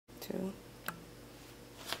2.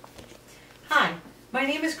 Hi, my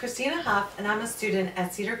name is Christina Hough and I'm a student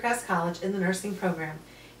at Cedar Crest College in the nursing program,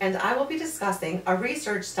 and I will be discussing a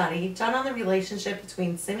research study done on the relationship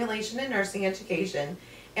between simulation in nursing education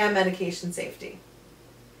and medication safety.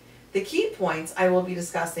 The key points I will be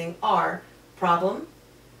discussing are problem,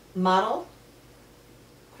 model,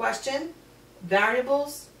 question,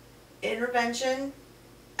 variables, intervention,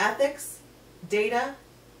 ethics, data,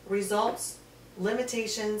 results,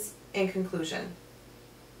 limitations, and conclusion.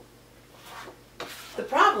 The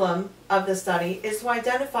problem of the study is to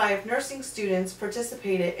identify if nursing students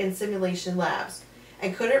participated in simulation labs,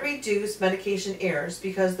 and could it reduce medication errors,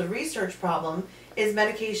 because the research problem is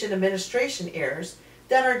medication administration errors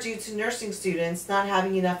that are due to nursing students not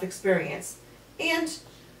having enough experience and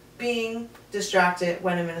being distracted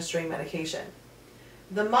when administering medication.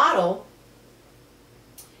 The model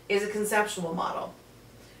is a conceptual model.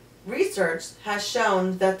 Research has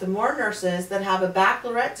shown that the more nurses that have a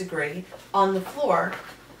baccalaureate degree on the floor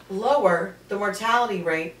lower the mortality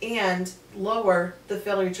rate and lower the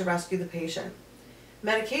failure to rescue the patient.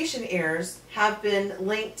 Medication errors have been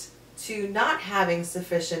linked to not having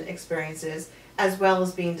sufficient experiences as well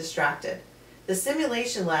as being distracted. The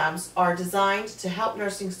simulation labs are designed to help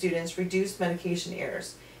nursing students reduce medication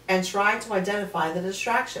errors and try to identify the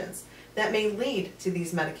distractions that may lead to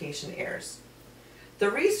these medication errors. The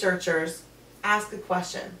researchers ask a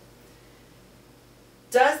question: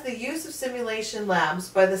 does the use of simulation labs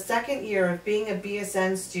by the second year of being a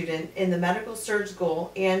BSN student in the medical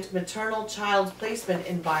surgical and maternal child placement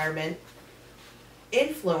environment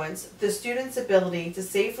influence the student's ability to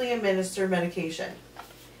safely administer medication?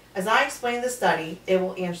 As I explain the study, it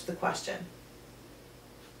will answer the question.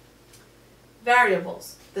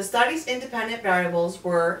 Variables. The study's independent variables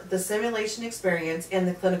were the simulation experience and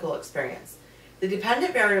the clinical experience. The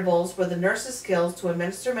dependent variables were the nurse's skills to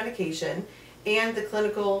administer medication and the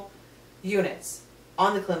clinical units,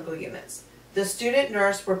 on the clinical units. The student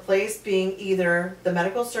nurse were placed being either the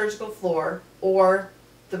medical surgical floor or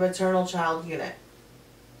the maternal child unit.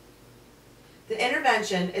 The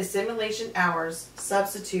intervention is simulation hours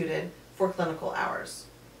substituted for clinical hours.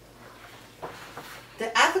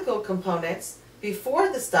 The ethical components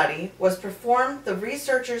before the study was performed. The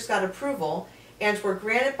researchers got approval and were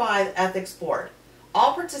granted by the ethics board.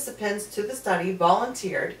 All participants to the study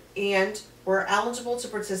volunteered and were eligible to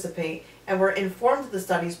participate and were informed of the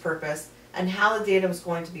study's purpose and how the data was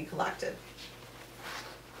going to be collected.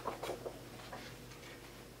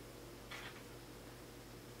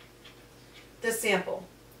 The sample.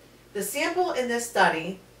 The sample in this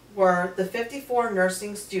study were the 54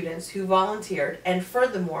 nursing students who volunteered, and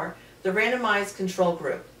furthermore, the randomized control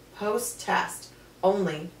group, post-test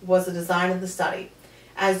only, was the design of the study.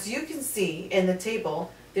 As you can see in the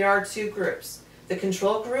table, there are two groups. The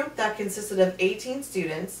control group that consisted of 18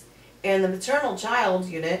 students, and the maternal child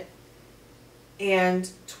unit,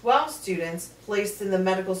 and 12 students placed in the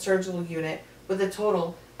medical surgical unit with a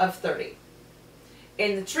total of 30.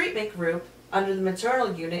 In the treatment group, under the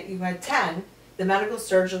maternal unit, you had 10. The medical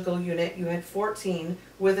surgical unit, you had 14,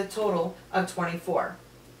 with a total of 24.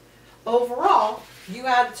 Overall, you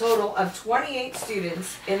had a total of 28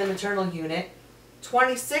 students in the maternal unit,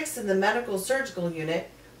 26 in the medical surgical unit,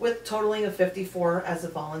 with totaling of 54 as a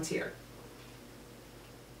volunteer.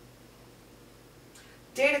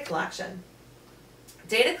 Data collection.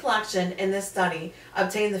 Data collection in this study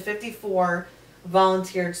obtained the 54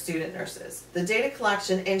 volunteered student nurses. The data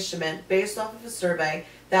collection instrument based off of a survey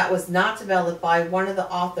that was not developed by one of the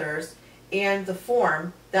authors and the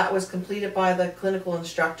form that was completed by the clinical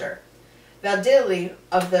instructor. Validity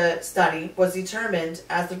of the study was determined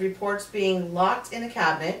as the reports being locked in a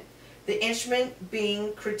cabinet, the instrument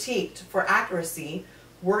being critiqued for accuracy,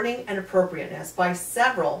 wording, and appropriateness by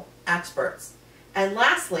several experts. And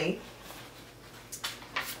lastly,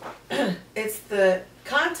 it's the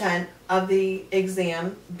content of the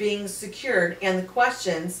exam being secured and the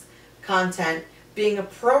questions content being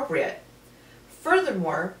appropriate.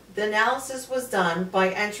 Furthermore, the analysis was done by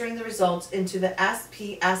entering the results into the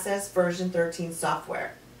SPSS version 13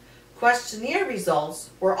 software. Questionnaire results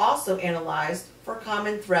were also analyzed for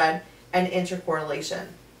common thread and intercorrelation.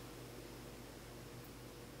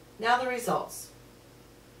 Now the results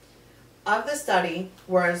of the study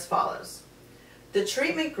were as follows. The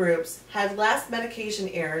treatment groups had less medication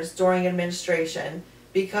errors during administration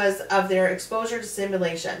because of their exposure to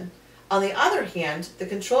simulation. On the other hand, the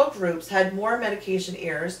control groups had more medication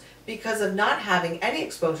errors because of not having any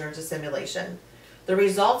exposure to simulation. The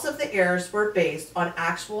results of the errors were based on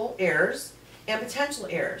actual errors and potential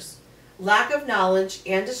errors. Lack of knowledge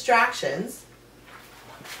and distractions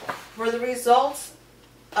were the results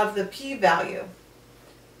of the p-value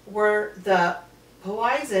were the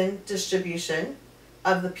Poisson distribution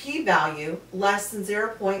of the p-value less than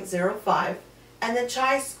 0.05 and the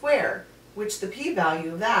chi-square, which the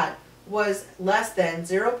p-value of that was less than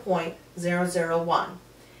 0.001,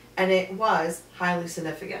 and it was highly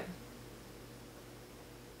significant.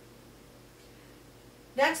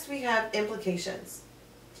 Next we have implications.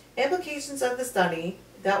 Implications of the study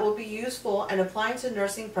that will be useful and applying to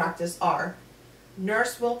nursing practice are: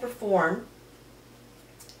 nurse will perform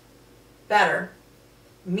better,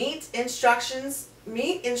 meet instructors'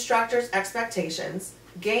 expectations,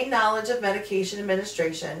 gain knowledge of medication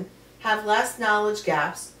administration, have less knowledge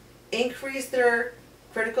gaps, increase their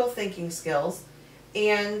critical thinking skills,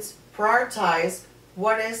 and prioritize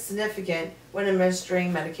what is significant when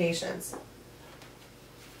administering medications.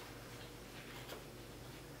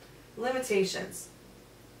 Limitations.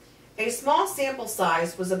 A small sample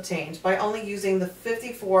size was obtained by only using the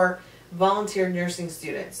 54 volunteer nursing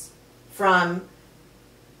students from,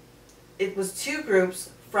 it was 2 groups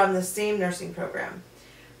from the same nursing program.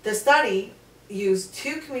 The study used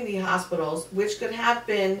 2 community hospitals which could have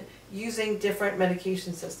been using different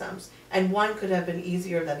medication systems, and one could have been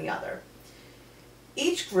easier than the other.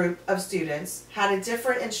 Each group of students had a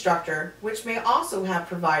different instructor, which may also have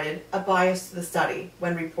provided a bias to the study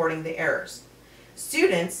when reporting the errors.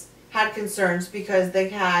 Students had concerns because they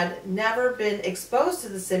had never been exposed to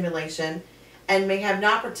the simulation and may have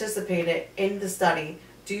not participated in the study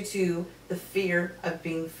due to the fear of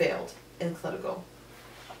being failed in clinical.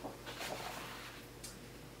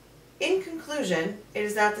 In conclusion, it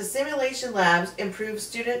is that the simulation labs improve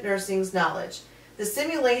student nursing's knowledge. The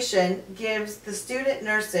simulation gives the student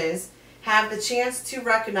nurses have the chance to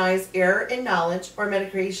recognize error in knowledge or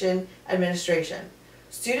medication administration.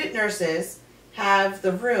 Student nurses have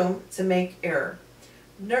the room to make error.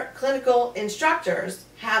 Clinical instructors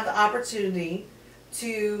have the opportunity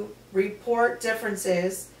to report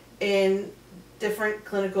differences in different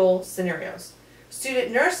clinical scenarios.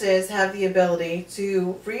 Student nurses have the ability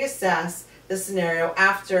to reassess the scenario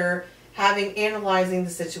after having analyzing the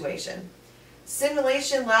situation.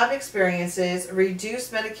 Simulation lab experiences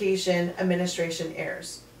reduce medication administration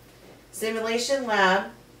errors. Simulation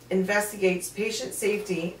lab investigates patient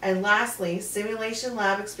safety, and lastly, simulation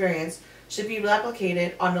lab experience should be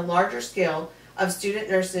replicated on a larger scale of student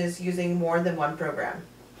nurses using more than one program.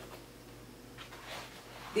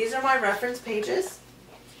 These are my reference pages,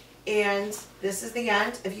 and this is the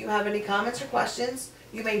end. If you have any comments or questions,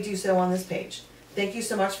 you may do so on this page. Thank you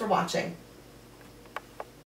so much for watching.